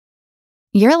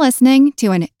You're listening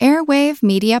to an Airwave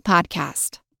Media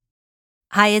Podcast.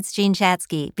 Hi, it's Jean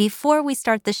Chatzky. Before we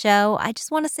start the show, I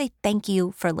just want to say thank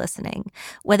you for listening.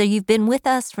 Whether you've been with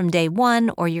us from day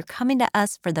one or you're coming to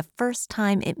us for the first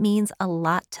time, it means a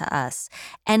lot to us.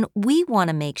 And we want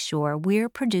to make sure we're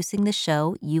producing the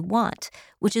show you want,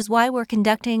 which is why we're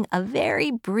conducting a very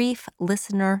brief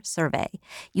listener survey.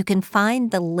 You can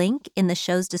find the link in the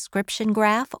show's description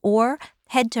graph or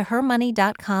head to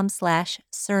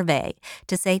hermoney.com/survey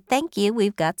to say thank you.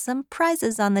 We've got some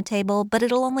prizes on the table, but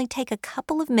it'll only take a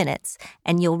couple of minutes,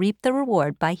 and you'll reap the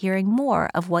reward by hearing more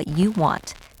of what you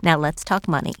want. Now let's talk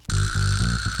money.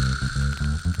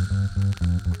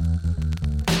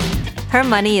 Her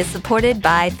Money is supported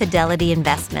by Fidelity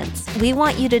Investments. We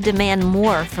want you to demand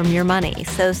more from your money,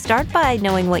 so start by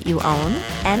knowing what you own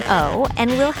and owe, and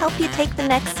we'll help you take the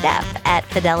next step at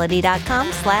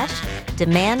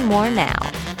fidelity.com/demand more now.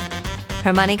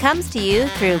 Her Money comes to you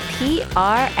through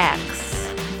PRX.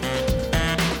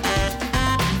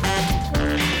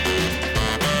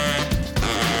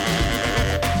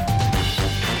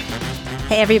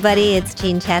 Hey everybody, it's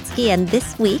Jean Chatzky, and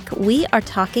this week we are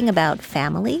talking about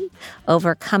family,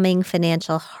 overcoming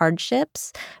financial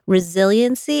hardships,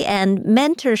 resiliency, and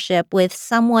mentorship with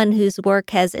someone whose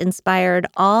work has inspired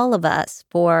all of us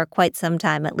for quite some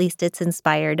time. At least it's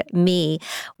inspired me.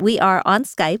 We are on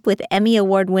Skype with Emmy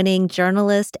Award-winning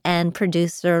journalist and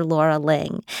producer Laura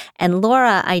Ling. And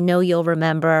Laura, I know you'll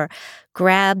remember,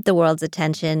 grabbed the world's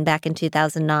attention back in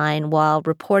 2009 while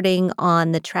reporting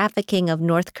on the trafficking of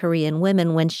North Korean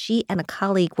women when she and a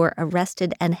colleague were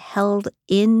arrested and held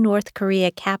in North Korea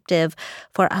captive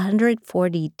for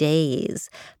 140 days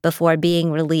before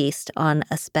being released on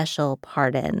a special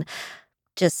pardon.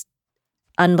 Just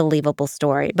unbelievable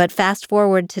story. But fast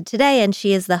forward to today, and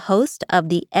she is the host of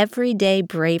the Everyday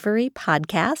Bravery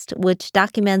podcast, which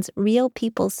documents real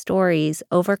people's stories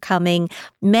overcoming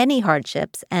many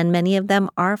hardships, and many of them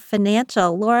are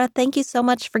financial. Laura, thank you so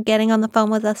much for getting on the phone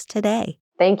with us today.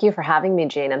 Thank you for having me,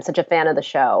 Jean. I'm such a fan of the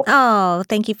show. Oh,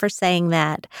 thank you for saying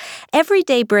that.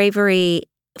 Everyday Bravery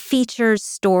features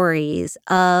stories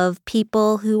of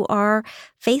people who are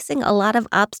facing a lot of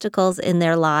obstacles in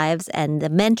their lives and the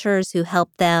mentors who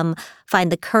help them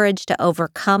find the courage to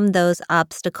overcome those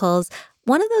obstacles.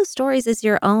 One of those stories is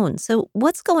your own. So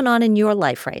what's going on in your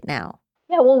life right now?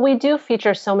 Yeah, well, we do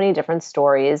feature so many different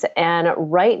stories. And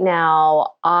right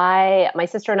now, my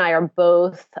sister and I are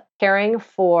both caring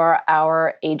for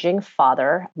our aging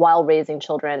father while raising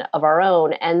children of our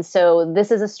own. And so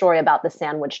this is a story about the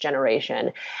sandwich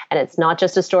generation. And it's not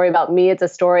just a story about me, it's a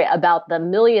story about the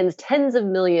millions, tens of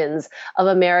millions of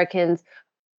Americans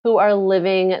who are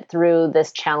living through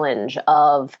this challenge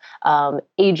of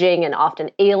aging and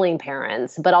often ailing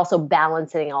parents, but also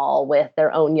balancing all with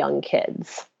their own young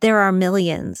kids. There are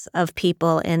millions of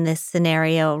people in this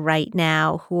scenario right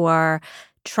now who are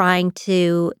trying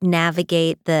to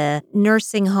navigate the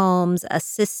nursing homes,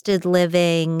 assisted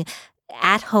living,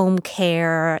 at-home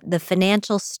care, the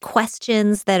financial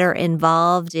questions that are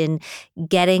involved in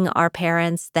getting our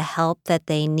parents the help that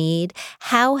they need.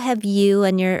 How have you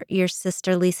and your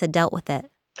sister Lisa dealt with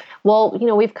it? Well,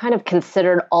 we've kind of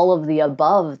considered all of the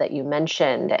above that you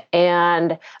mentioned.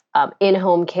 And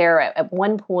in-home care, at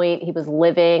one point, he was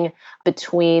living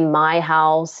between my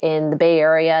house in the Bay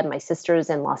Area and my sister's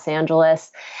in Los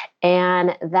Angeles.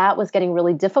 And that was getting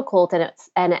really difficult. And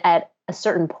at a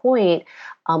certain point,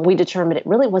 we determined it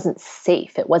really wasn't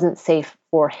safe. It wasn't safe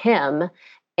for him.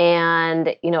 And,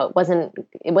 it wasn't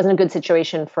a good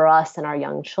situation for us and our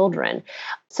young children.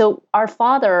 So our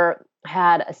father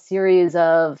had a series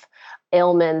of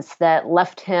ailments that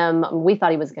left him. We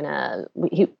thought he was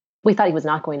we thought he was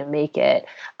not going to make it.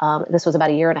 This was about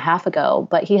a year and a half ago,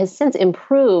 but he has since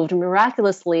improved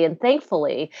miraculously and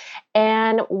thankfully.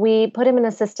 And we put him in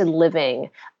assisted living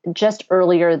just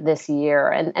earlier this year.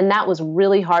 And that was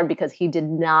really hard because he did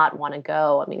not want to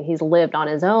go. I mean, he's lived on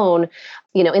his own,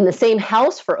 in the same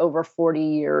house for over 40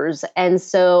 years. And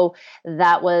so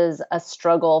that was a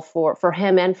struggle for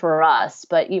him and for us.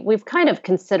 But we've kind of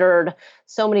considered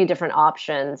so many different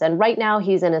options. And right now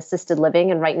he's in assisted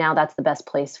living. And right now that's the best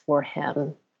place for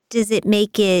him. Does it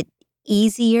make it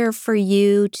easier for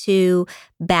you to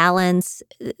balance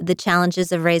the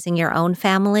challenges of raising your own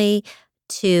family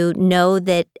to know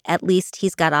that at least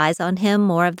he's got eyes on him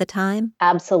more of the time?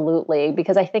 Absolutely,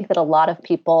 because I think that a lot of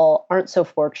people aren't so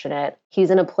fortunate. He's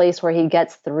in a place where he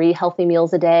gets 3 healthy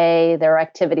meals a day. There are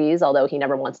activities, although he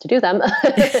never wants to do them,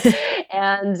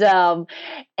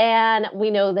 and we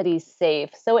know that he's safe.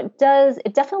 So it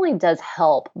definitely does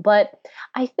help. But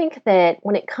I think that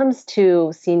when it comes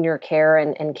to senior care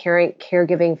and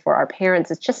caregiving for our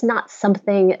parents, it's just not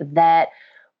something that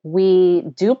we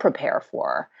do prepare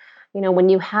for. When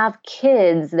you have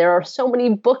kids, there are so many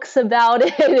books about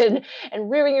it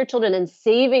and rearing your children and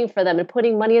saving for them and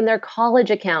putting money in their college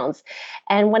accounts.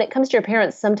 And when it comes to your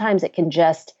parents, sometimes it can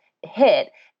just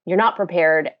hit. You're not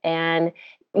prepared and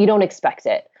you don't expect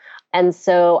it. And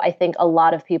so I think a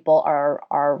lot of people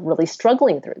are really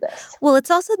struggling through this. Well, it's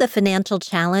also the financial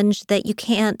challenge that you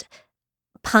can't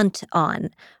punt on,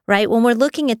 right? When we're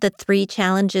looking at the 3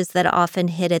 challenges that often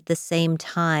hit at the same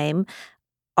time,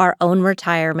 our own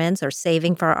retirements or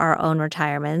saving for our own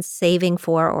retirements, saving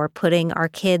for or putting our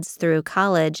kids through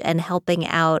college and helping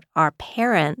out our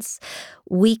parents,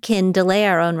 we can delay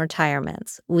our own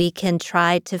retirements. We can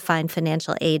try to find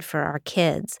financial aid for our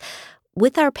kids.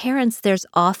 With our parents, there's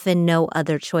often no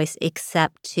other choice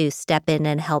except to step in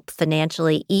and help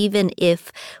financially, even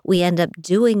if we end up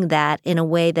doing that in a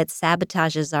way that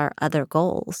sabotages our other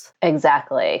goals.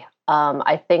 Exactly.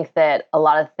 I think that a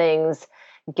lot of things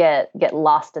get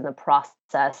lost in the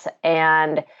process.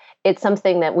 And it's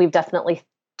something that we've definitely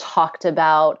talked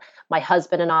about. My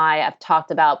husband and I have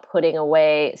talked about putting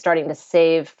away, starting to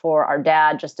save for our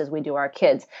dad, just as we do our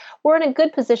kids. We're in a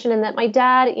good position in that my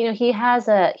dad, he has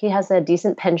a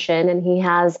decent pension and he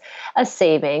has a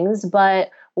savings, but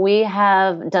we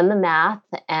have done the math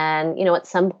and, at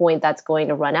some point that's going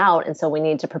to run out. And so we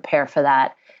need to prepare for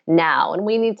that now. And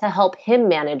we need to help him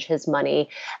manage his money,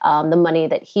 the money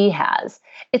that he has.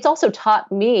 It's also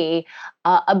taught me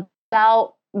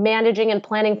about managing and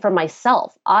planning for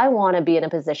myself. I want to be in a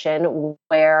position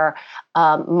where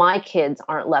my kids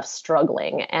aren't left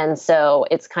struggling. And so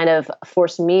it's kind of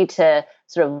forced me to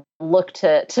sort of look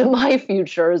to my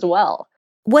future as well.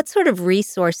 What sort of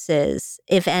resources,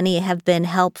 if any, have been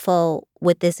helpful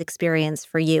with this experience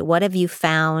for you? What have you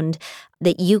found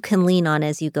that you can lean on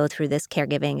as you go through this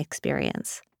caregiving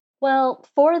experience? Well,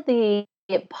 for the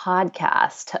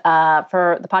podcast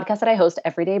that I host,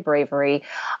 Everyday Bravery,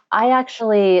 I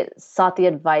actually sought the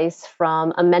advice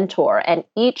from a mentor. And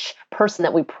each person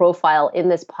that we profile in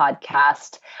this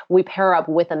podcast, we pair up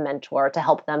with a mentor to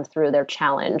help them through their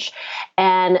challenge.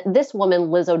 And this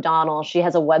woman, Liz O'Donnell, she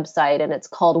has a website and it's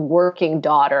called Working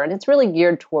Daughter. And it's really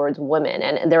geared towards women.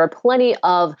 And there are plenty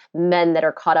of men that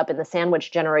are caught up in the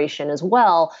sandwich generation as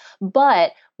well.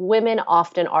 But women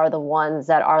often are the ones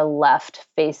that are left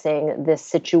facing this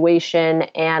situation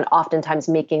and oftentimes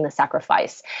making the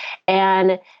sacrifice.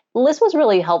 And Liz was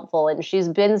really helpful, and she's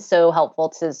been so helpful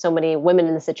to so many women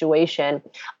in the situation.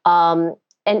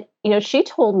 She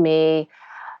told me,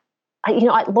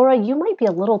 Laura, you might be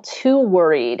a little too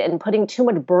worried and putting too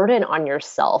much burden on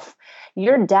yourself.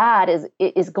 Your dad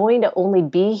is going to only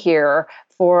be here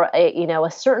for a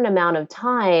certain amount of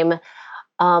time.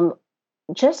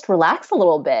 Just relax a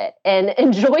little bit and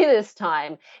enjoy this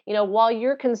time. While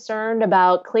you're concerned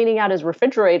about cleaning out his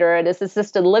refrigerator at his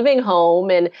assisted living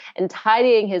home and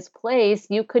tidying his place,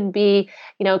 you could be,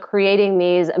 creating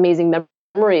these amazing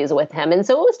memories with him. And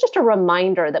so it was just a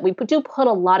reminder that we do put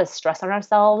a lot of stress on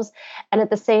ourselves. And at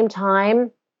the same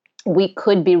time, we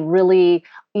could be really,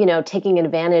 taking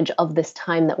advantage of this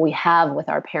time that we have with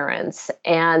our parents.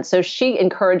 And so she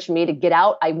encouraged me to get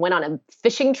out. I went on a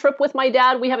fishing trip with my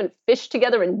dad. We haven't fished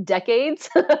together in decades.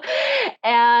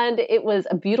 And it was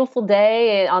a beautiful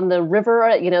day on the river,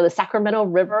 the Sacramento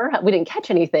River. We didn't catch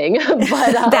anything,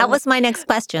 but that was my next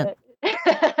question.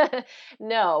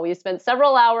 No, we spent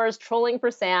several hours trolling for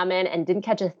salmon and didn't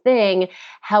catch a thing.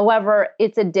 However,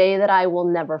 it's a day that I will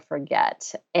never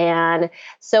forget. And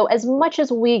so as much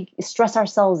as we stress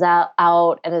ourselves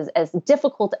out and as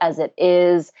difficult as it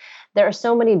is, there are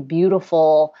so many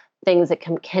beautiful things that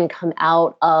can come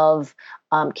out of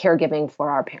caregiving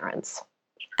for our parents.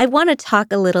 I want to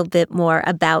talk a little bit more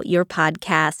about your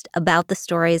podcast, about the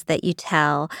stories that you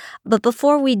tell. But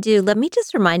before we do, let me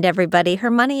just remind everybody, Her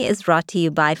Money is brought to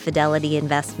you by Fidelity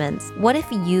Investments. What if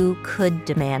you could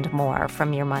demand more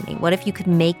from your money? What if you could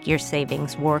make your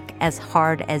savings work as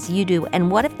hard as you do?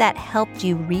 And what if that helped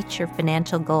you reach your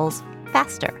financial goals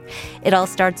faster. It all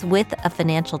starts with a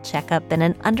financial checkup and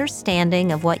an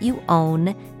understanding of what you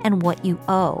own and what you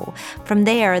owe. From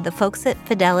there, the folks at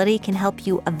Fidelity can help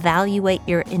you evaluate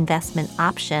your investment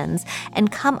options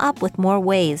and come up with more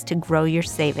ways to grow your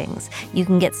savings. You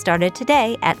can get started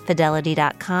today at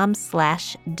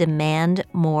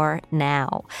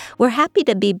fidelity.com/demandmorenow. We're happy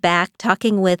to be back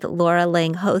talking with Laura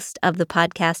Ling, host of the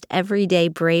podcast Everyday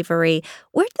Bravery.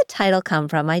 Where'd the title come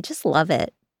from? I just love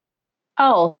it.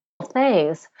 Oh,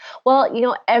 thanks.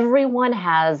 Well, everyone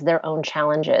has their own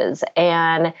challenges,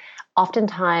 and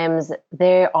oftentimes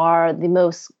they are they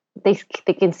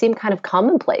can seem kind of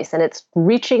commonplace, and it's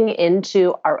reaching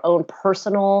into our own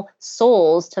personal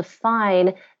souls to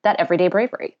find that everyday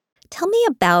bravery. Tell me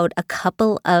about a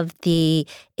couple of the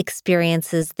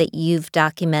experiences that you've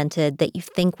documented that you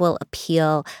think will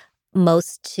appeal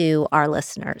most to our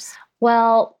listeners.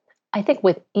 Well, I think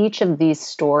with each of these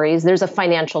stories, there's a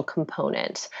financial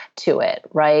component to it,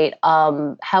 right?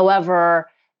 However,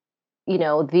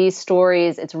 these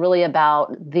stories, it's really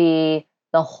about the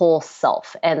whole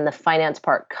self, and the finance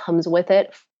part comes with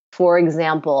it. For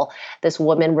example, this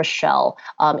woman, Rochelle,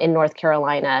 in North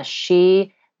Carolina,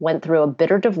 she went through a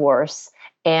bitter divorce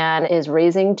and is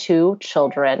raising 2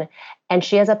 children, and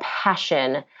she has a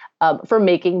passion for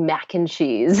making mac and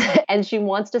cheese. And she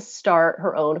wants to start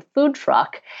her own food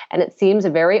truck. And it seems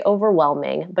very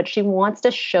overwhelming, but she wants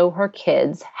to show her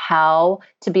kids how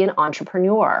to be an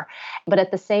entrepreneur. But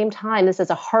at the same time, this is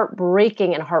a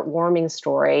heartbreaking and heartwarming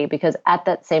story, because at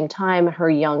that same time, her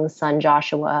young son,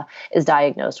 Joshua, is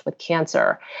diagnosed with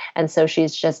cancer. And so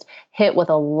she's just hit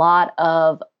with a lot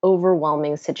of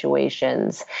overwhelming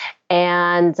situations.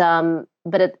 And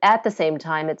but at the same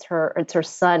time, it's her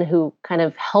son who kind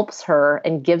of helps her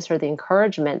and gives her the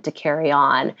encouragement to carry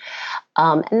on.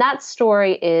 And that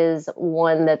story is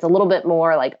one that's a little bit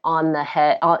more like on the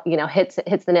head,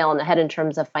 hits the nail on the head in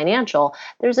terms of financial.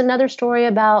 There's another story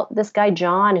about this guy,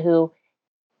 John, who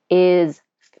is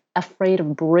afraid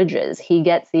of bridges. He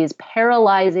gets these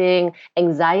paralyzing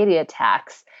anxiety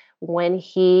attacks when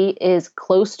he is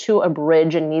close to a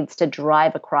bridge and needs to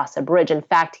drive across a bridge. In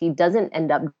fact, he doesn't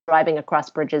end up driving across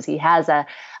bridges. He has a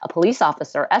police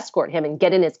officer escort him and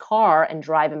get in his car and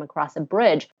drive him across a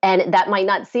bridge. And that might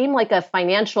not seem like a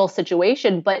financial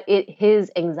situation, but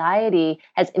his anxiety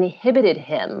has inhibited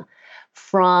him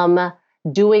from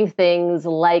doing things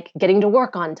like getting to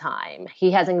work on time. He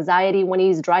has anxiety when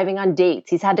he's driving on dates.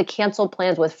 He's had to cancel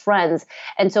plans with friends.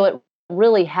 And so it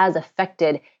really has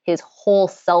affected his whole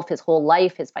self, his whole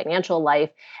life, his financial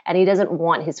life, and he doesn't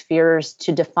want his fears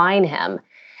to define him.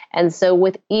 And so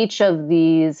with each of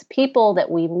these people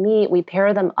that we meet, we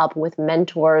pair them up with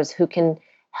mentors who can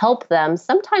help them,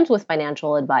 sometimes with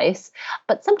financial advice,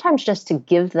 but sometimes just to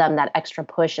give them that extra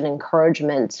push and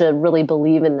encouragement to really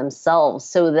believe in themselves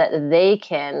so that they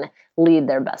can lead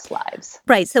their best lives.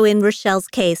 Right. So in Rochelle's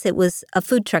case, it was a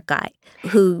food truck guy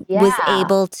who was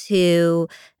able to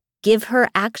give her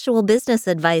actual business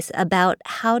advice about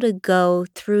how to go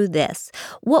through this.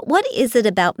 What is it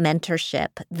about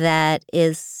mentorship that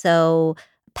is so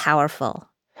powerful?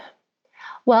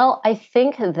 Well, I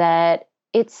think that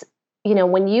it's,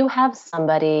 when you have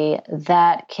somebody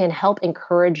that can help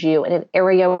encourage you in an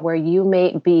area where you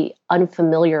may be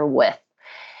unfamiliar with,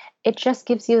 it just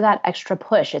gives you that extra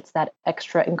push. It's that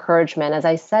extra encouragement, as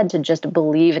I said, to just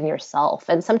believe in yourself.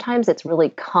 And sometimes it's really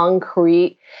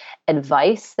concrete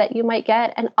advice that you might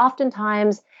get. And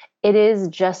oftentimes it is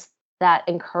just that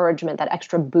encouragement, that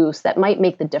extra boost that might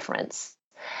make the difference.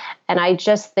 And I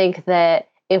just think that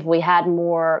if we had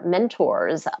more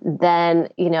mentors, then,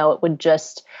 it would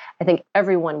I think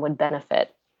everyone would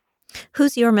benefit.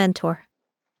 Who's your mentor?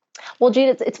 Well,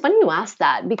 Jade, it's funny you asked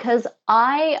that, because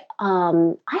I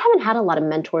haven't had a lot of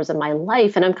mentors in my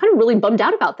life, and I'm kind of really bummed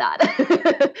out about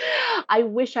that. I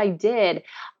wish I did.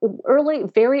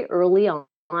 Very early on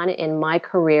in my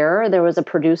career, there was a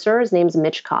producer. His name's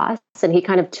Mitch Koss, and he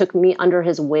kind of took me under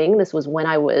his wing. This was when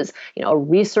I was, a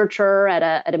researcher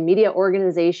at a media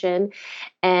organization,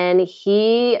 and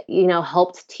he,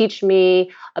 helped teach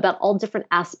me about all different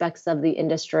aspects of the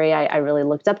industry. I really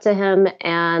looked up to him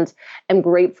and am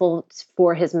grateful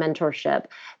for his mentorship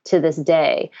to this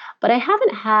day. But I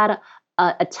haven't had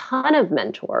a ton of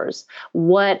mentors.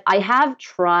 What I have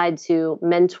tried to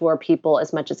mentor people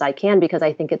as much as I can, because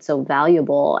I think it's so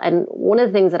valuable. And one of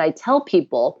the things that I tell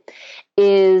people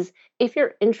is, if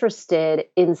you're interested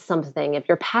in something, if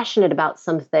you're passionate about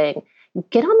something,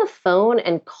 get on the phone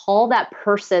and call that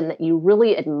person that you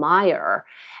really admire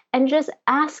and just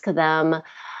ask them,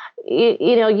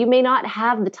 you may not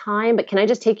have the time, but can I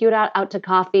just take you out to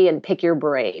coffee and pick your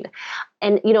brain?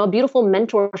 And, a beautiful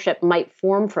mentorship might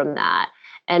form from that.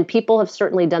 And people have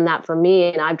certainly done that for me.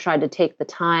 And I've tried to take the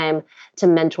time to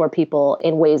mentor people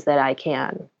in ways that I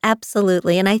can.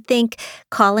 Absolutely. And I think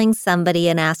calling somebody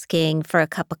and asking for a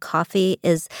cup of coffee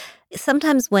is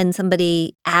sometimes when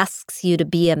somebody asks you to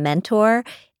be a mentor,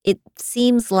 it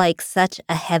seems like such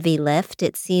a heavy lift.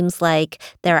 It seems like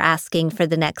they're asking for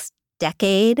the next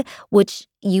decade, which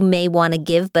you may want to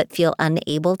give but feel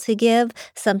unable to give.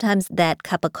 Sometimes that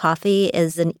cup of coffee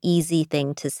is an easy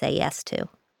thing to say yes to.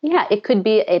 Yeah, it could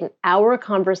be an hour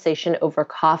conversation over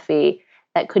coffee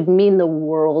that could mean the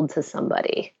world to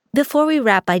somebody. Before we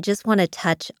wrap, I just want to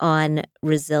touch on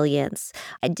resilience.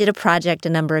 I did a project a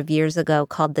number of years ago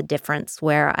called The Difference,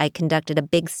 where I conducted a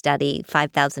big study,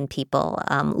 5,000 people,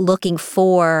 looking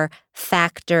for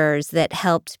factors that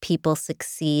helped people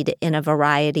succeed in a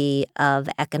variety of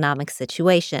economic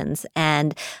situations.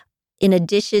 And in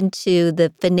addition to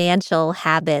the financial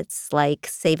habits like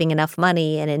saving enough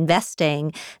money and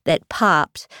investing that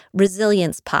popped,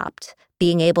 resilience popped.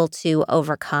 Being able to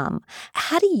overcome.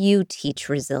 How do you teach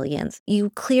resilience? You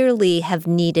clearly have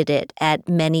needed it at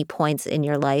many points in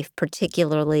your life,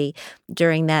 particularly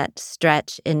during that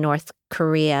stretch in North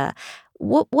Korea.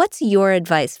 What's your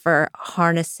advice for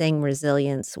harnessing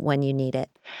resilience when you need it?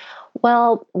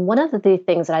 Well, one of the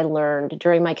things that I learned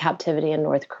during my captivity in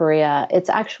North Korea, it's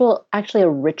actually a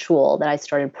ritual that I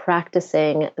started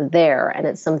practicing there, and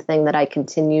it's something that I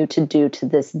continue to do to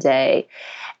this day.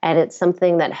 And it's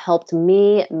something that helped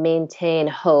me maintain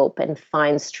hope and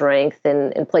find strength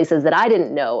in places that I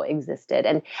didn't know existed.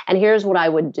 And here's what I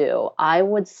would do. I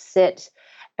would sit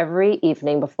every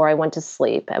evening before I went to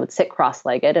sleep. I would sit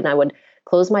cross-legged and I would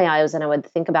close my eyes and I would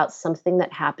think about something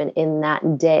that happened in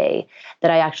that day that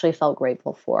I actually felt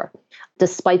grateful for,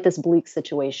 despite this bleak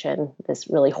situation, this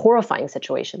really horrifying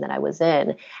situation that I was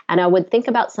in. And I would think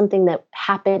about something that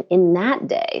happened in that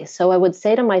day. So I would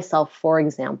say to myself, for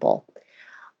example,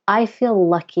 I feel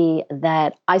lucky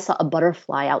that I saw a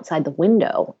butterfly outside the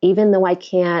window, even though I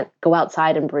can't go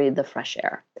outside and breathe the fresh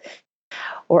air.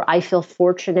 Or I feel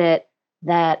fortunate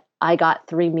that I got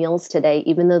 3 meals today,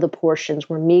 even though the portions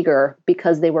were meager,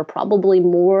 because they were probably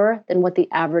more than what the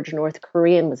average North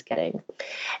Korean was getting.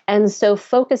 And so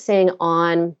focusing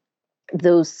on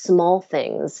those small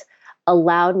things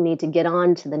allowed me to get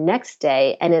on to the next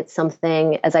day. And it's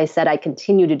something, as I said, I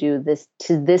continue to do this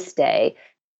to this day,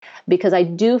 because I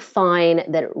do find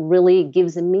that it really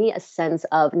gives me a sense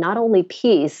of not only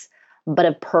peace, but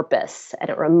of purpose.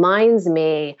 And it reminds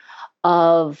me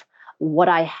of what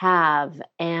I have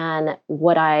and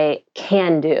what I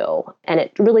can do. And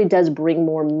it really does bring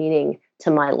more meaning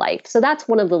to my life. So that's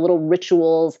one of the little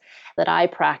rituals that I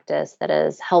practice that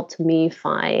has helped me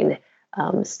find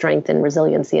strength and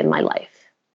resiliency in my life.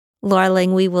 Laura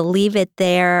Ling, we will leave it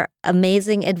there.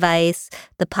 Amazing advice.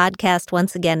 The podcast,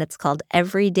 once again, it's called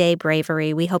Everyday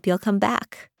Bravery. We hope you'll come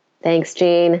back. Thanks,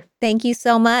 Jean. Thank you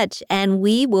so much. And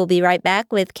we will be right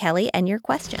back with Kelly and your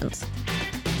questions.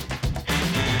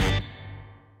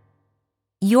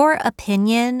 Your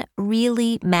opinion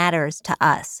really matters to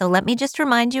us. So let me just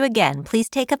remind you again, please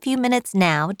take a few minutes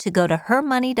now to go to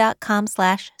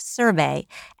hermoney.com/survey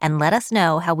and let us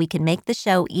know how we can make the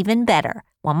show even better.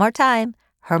 One more time,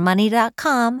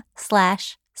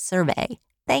 hermoney.com/survey.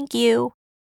 Thank you.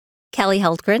 Kelly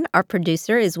Hultgren, our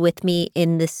producer, is with me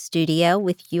in the studio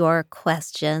with your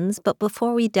questions. But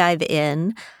before we dive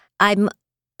in, I'm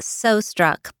so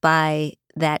struck by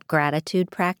that gratitude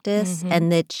practice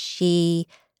and that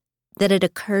it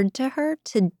occurred to her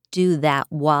to do that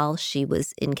while she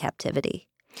was in captivity.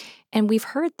 And we've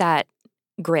heard that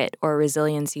grit or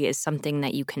resiliency is something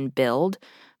that you can build,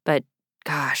 but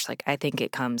gosh, I think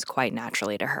it comes quite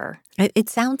naturally to her. It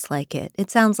sounds like it.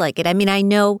 It sounds like it. I mean, I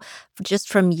know just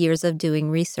from years of doing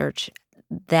research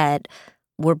that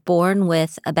we're born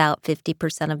with about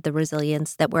 50% of the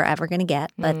resilience that we're ever going to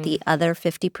get, but the other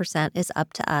 50% is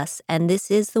up to us. And this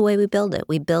is the way we build it.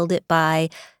 We build it by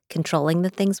controlling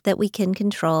the things that we can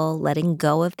control, letting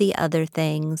go of the other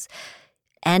things,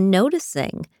 and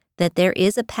noticing that there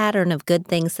is a pattern of good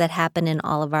things that happen in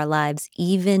all of our lives,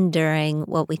 even during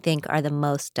what we think are the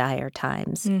most dire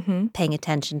times. Paying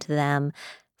attention to them,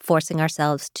 forcing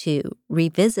ourselves to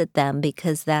revisit them,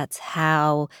 because that's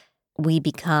how we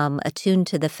become attuned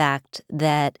to the fact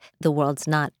that the world's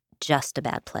not just a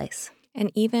bad place.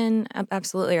 And even,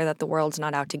 absolutely, or that the world's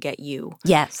not out to get you.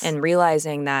 Yes. And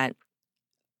realizing that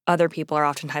other people are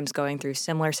oftentimes going through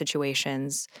similar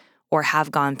situations or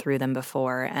have gone through them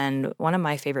before. And one of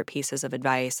my favorite pieces of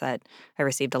advice that I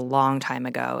received a long time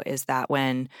ago is that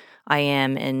when I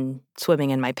am swimming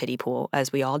in my pity pool,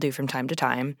 as we all do from time to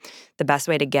time, the best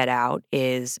way to get out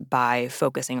is by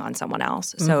focusing on someone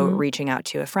else. So reaching out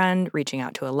to a friend, reaching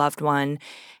out to a loved one,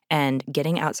 and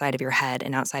getting outside of your head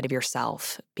and outside of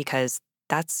yourself, because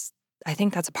I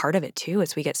think that's a part of it too,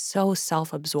 is we get so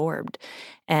self-absorbed,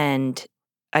 and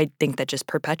I think that just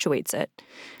perpetuates it.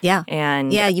 Yeah.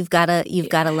 And you've got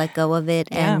to let go of it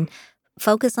and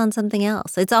focus on something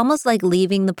else. It's almost like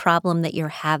leaving the problem that you're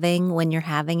having when you're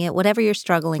having it, whatever you're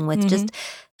struggling with, just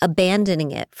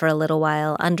abandoning it for a little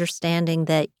while, understanding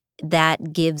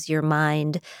that gives your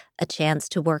mind a chance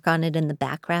to work on it in the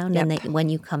background, and that when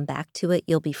you come back to it,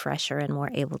 you'll be fresher and more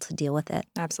able to deal with it.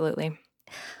 Absolutely.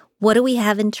 What do we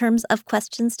have in terms of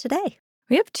questions today?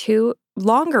 We have two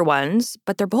longer ones,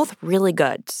 but they're both really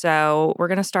good. So we're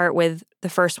going to start with the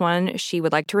first one. She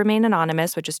would like to remain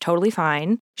anonymous, which is totally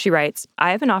fine. She writes,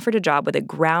 I have been offered a job with a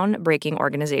groundbreaking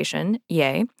organization,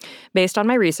 yay. Based on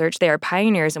my research, they are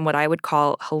pioneers in what I would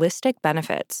call holistic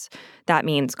benefits. That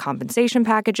means compensation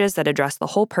packages that address the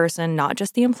whole person, not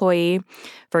just the employee.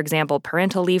 For example,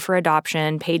 parental leave for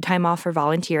adoption, paid time off for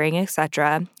volunteering,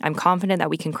 etc. I'm confident that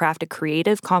we can craft a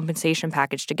creative compensation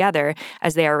package together,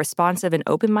 as they are responsive and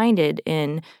open-minded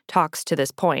in talks to this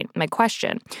point. My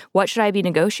question, what should I be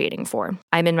negotiating for?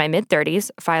 I'm in my mid-30s,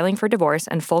 filing for divorce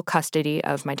and full custody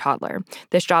of my toddler.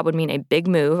 This job would mean a big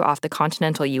move off the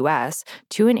continental U.S.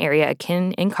 to an area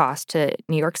akin in cost to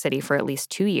New York City for at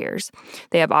least 2 years.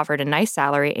 They have offered a nice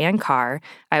salary and car.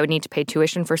 I would need to pay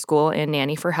tuition for school and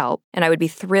nanny for help, and I would be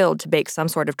thrilled to bake some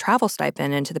sort of travel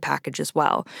stipend into the package as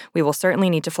well. We will certainly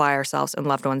need to fly ourselves and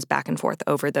loved ones back and forth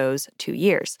over those 2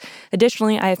 years.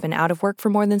 Additionally, I have been out of work for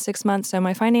more than 6 months, so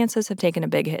my finances have taken a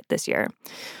big hit this year.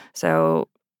 So,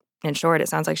 in short, it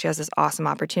sounds like she has this awesome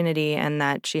opportunity and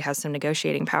that she has some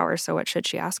negotiating power. So what should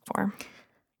she ask for?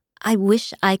 I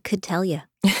wish I could tell you.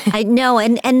 I know.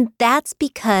 And that's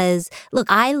because, look,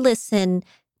 I listen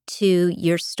to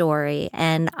your story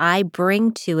and I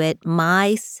bring to it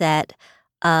my set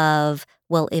of,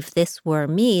 well, if this were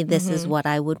me, this is what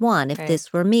I would want. If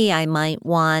this were me, I might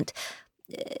want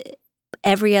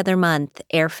every other month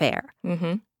airfare.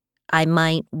 I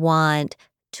might want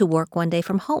to work one day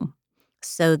from home,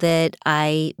 so that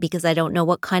because I don't know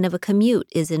what kind of a commute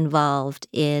is involved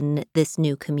in this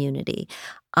new community.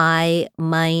 I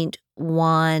might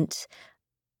want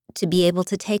to be able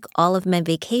to take all of my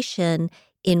vacation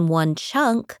in one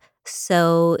chunk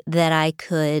so that I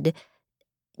could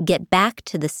get back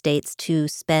to the States to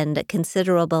spend a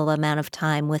considerable amount of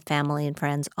time with family and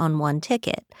friends on one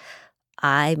ticket.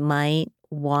 I might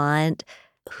want,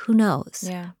 who knows,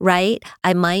 right?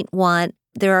 I might want,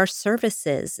 there are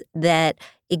services that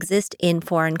exist in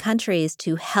foreign countries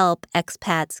to help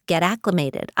expats get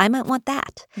acclimated. I might want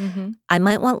that. I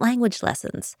might want language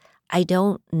lessons. I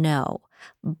don't know.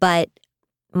 But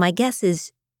my guess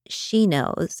is she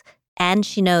knows, and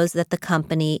she knows that the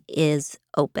company is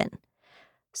open.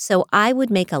 So I would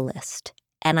make a list,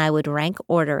 and I would rank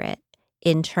order it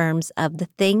in terms of the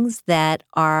things that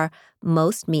are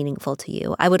most meaningful to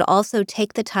you. I would also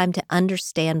take the time to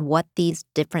understand what these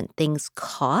different things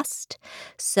cost,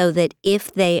 so that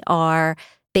if they are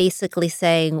basically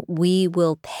saying, we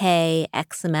will pay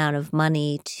X amount of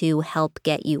money to help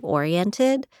get you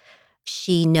oriented,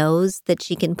 she knows that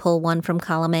she can pull one from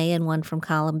column A and one from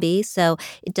column B. So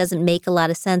it doesn't make a lot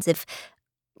of sense if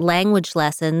language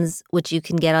lessons, which you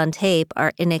can get on tape,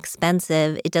 are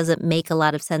inexpensive. It doesn't make a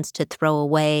lot of sense to throw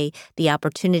away the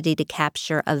opportunity to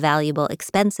capture a valuable,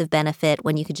 expensive benefit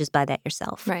when you could just buy that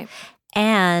yourself. Right.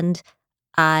 And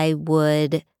I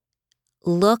would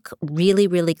look really,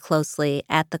 really closely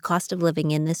at the cost of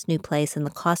living in this new place and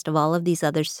the cost of all of these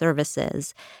other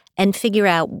services and figure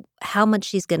out how much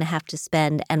she's going to have to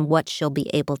spend and what she'll be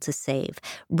able to save.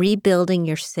 Rebuilding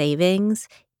your savings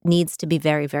needs to be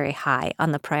very, very high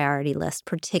on the priority list,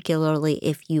 particularly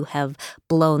if you have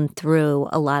blown through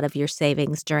a lot of your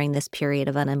savings during this period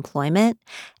of unemployment.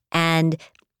 And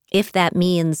if that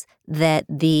means that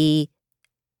the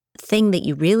thing that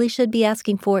you really should be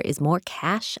asking for is more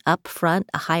cash up front,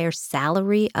 a higher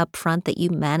salary up front that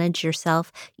you manage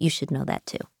yourself, you should know that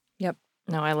too. Yep.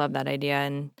 No, I love that idea.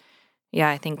 And yeah,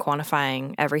 I think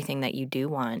quantifying everything that you do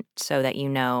want so that you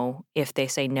know if they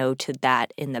say no to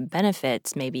that in the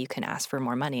benefits, maybe you can ask for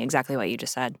more money. Exactly what you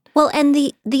just said. Well, and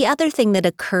the other thing that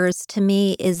occurs to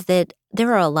me is that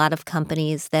there are a lot of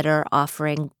companies that are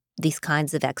offering these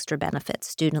kinds of extra benefits,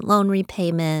 student loan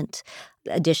repayment,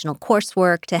 additional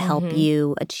coursework to help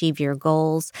you achieve your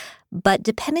goals. But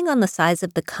depending on the size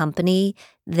of the company,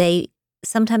 they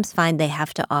sometimes find they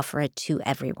have to offer it to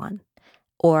everyone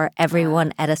or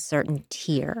everyone at a certain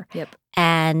tier. Yep.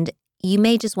 And you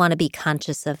may just want to be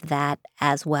conscious of that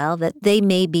as well, that they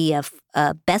may be a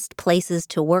best places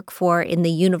to work for in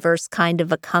the universe kind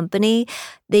of a company.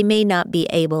 They may not be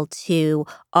able to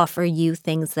offer you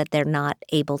things that they're not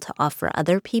able to offer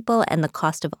other people, and the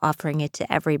cost of offering it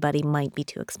to everybody might be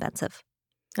too expensive.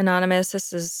 Anonymous,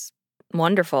 this is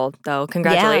wonderful, though.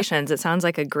 Congratulations. Yeah. It sounds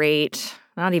like a great,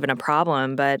 not even a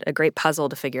problem, but a great puzzle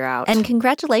to figure out. And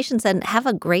congratulations, and have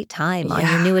a great time on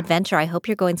your new adventure. I hope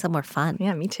you're going somewhere fun.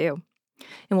 Yeah, me too.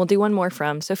 And we'll do one more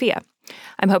from Sophia.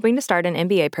 I'm hoping to start an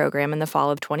MBA program in the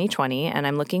fall of 2020, and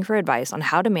I'm looking for advice on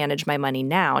how to manage my money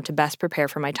now to best prepare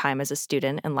for my time as a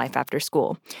student and life after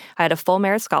school. I had a full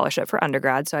merit scholarship for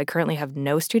undergrad, so I currently have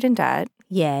no student debt.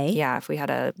 Yay. Yeah, if we had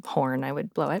a horn, I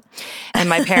would blow it. And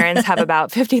my parents have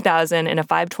about $50,000 in a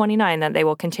 529 that they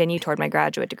will continue toward my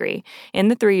graduate degree. In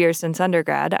the 3 years since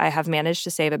undergrad, I have managed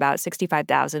to save about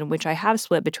 $65,000, which I have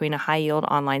split between a high-yield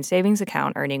online savings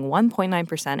account earning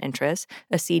 1.9% interest,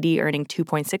 a CD earning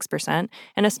 2.6%,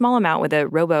 and a small amount with a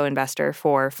robo-investor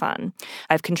for fun.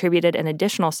 I've contributed an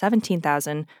additional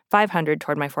 $17,500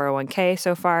 toward my 401k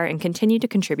so far and continue to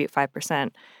contribute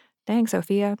 5%. Dang,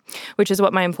 Sophia, which is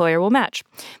what my employer will match.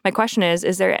 My question is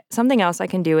there something else I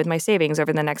can do with my savings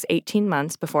over the next 18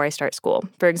 months before I start school?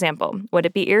 For example, would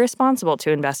it be irresponsible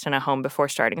to invest in a home before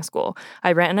starting school?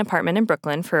 I rent an apartment in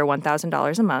Brooklyn for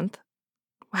 $1,000 a month.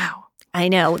 Wow. I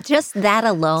know. Just that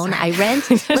alone, I rent.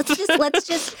 Let's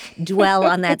just dwell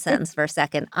on that sentence for a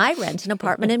second. I rent an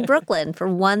apartment in Brooklyn for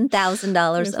 $1,000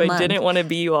 a month. I didn't want to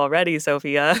be you already,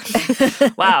 Sophia.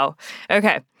 Wow.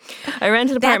 Okay. I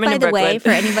rent an apartment in Brooklyn. By the way,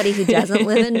 for anybody who doesn't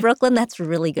live in Brooklyn, that's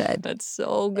really good. That's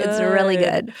so good. It's really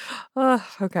good. Oh,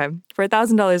 okay. For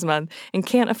 $1,000 a month and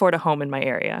can't afford a home in my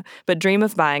area, but dream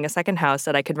of buying a second house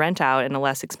that I could rent out in a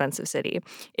less expensive city.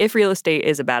 If real estate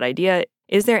is a bad idea,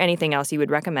 is there anything else you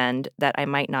would recommend that I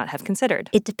might not have considered?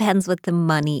 It depends what the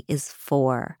money is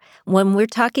for. When we're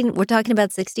talking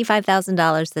about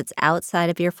 $65,000 that's outside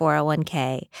of your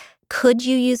 401k. Could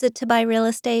you use it to buy real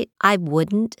estate? I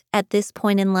wouldn't at this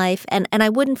point in life, and I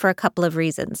wouldn't for a couple of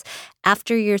reasons.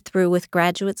 After you're through with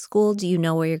graduate school, do you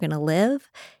know where you're going to live?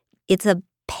 It's a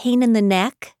pain in the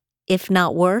neck, if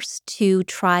not worse, to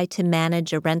try to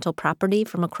manage a rental property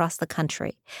from across the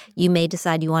country. You may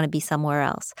decide you want to be somewhere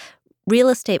else. Real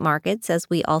estate markets, as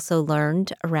we also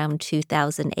learned around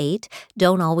 2008,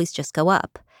 don't always just go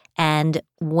up. And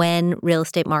when real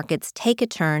estate markets take a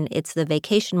turn, it's the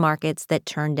vacation markets that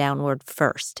turn downward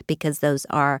first, because those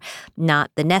are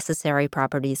not the necessary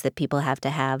properties that people have to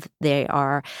have. They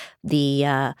are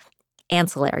the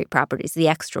ancillary properties, the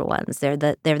extra ones. They're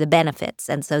the benefits,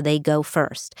 and so they go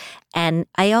first. And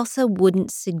I also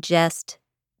wouldn't suggest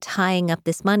tying up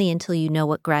this money until you know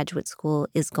what graduate school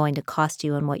is going to cost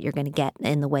you and what you're going to get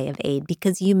in the way of aid,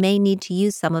 because you may need to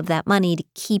use some of that money to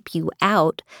keep you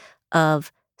out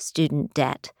of student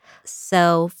debt.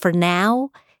 So for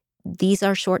now, these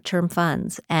are short-term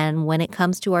funds. And when it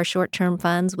comes to our short-term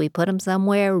funds, we put them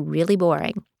somewhere really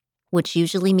boring, which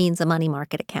usually means a money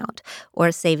market account or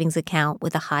a savings account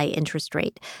with a high interest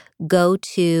rate. Go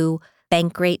to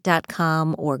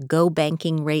bankrate.com or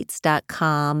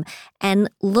gobankingrates.com and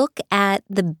look at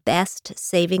the best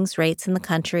savings rates in the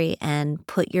country and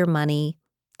put your money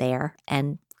there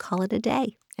and call it a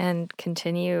day. And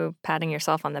continue patting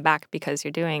yourself on the back because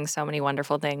you're doing so many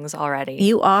wonderful things already.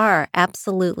 You are.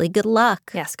 Absolutely. Good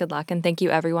luck. Yes, good luck. And thank you,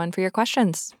 everyone, for your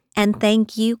questions. And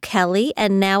thank you, Kelly.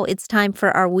 And now it's time for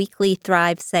our weekly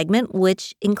Thrive segment,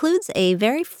 which includes a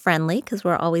very friendly, because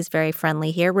we're always very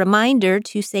friendly here, reminder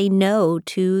to say no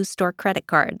to store credit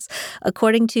cards.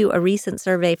 According to a recent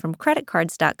survey from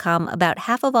creditcards.com, about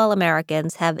half of all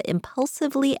Americans have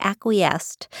impulsively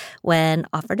acquiesced when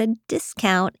offered a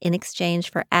discount in exchange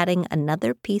for adding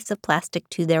another piece of plastic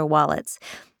to their wallets.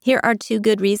 Here are 2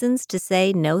 good reasons to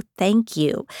say no thank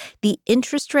you. The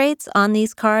interest rates on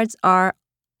these cards are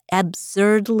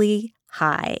absurdly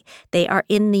high. They are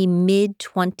in the mid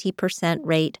 20%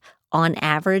 rate on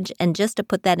average. And just to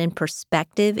put that in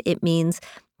perspective, it means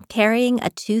carrying a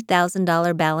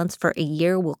 $2,000 balance for a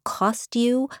year will cost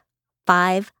you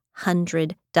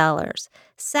 $500.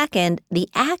 Second, the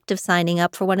act of signing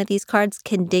up for one of these cards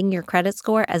can ding your credit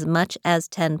score as much as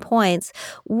 10 points,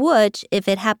 which, if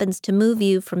it happens to move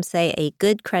you from, say, a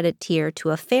good credit tier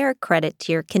to a fair credit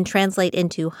tier, can translate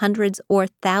into hundreds or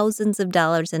thousands of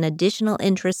dollars in additional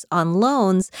interest on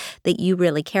loans that you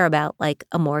really care about, like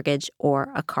a mortgage or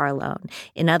a car loan.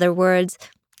 In other words,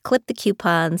 clip the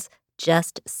coupons,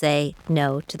 Just say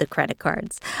no to the credit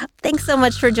cards. Thanks so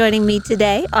much for joining me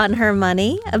today on Her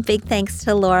Money. A big thanks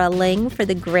to Laura Ling for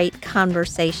the great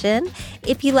conversation.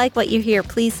 If you like what you hear,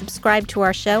 please subscribe to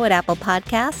our show at Apple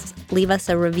Podcasts. Leave us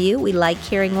a review. We like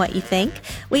hearing what you think.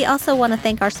 We also want to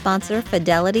thank our sponsor,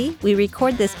 Fidelity. We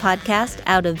record this podcast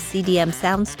out of CDM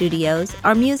Sound Studios.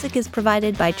 Our music is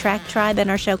provided by Track Tribe, and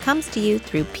our show comes to you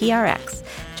through PRX.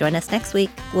 Join us next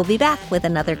week. We'll be back with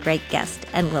another great guest,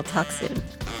 and we'll talk soon.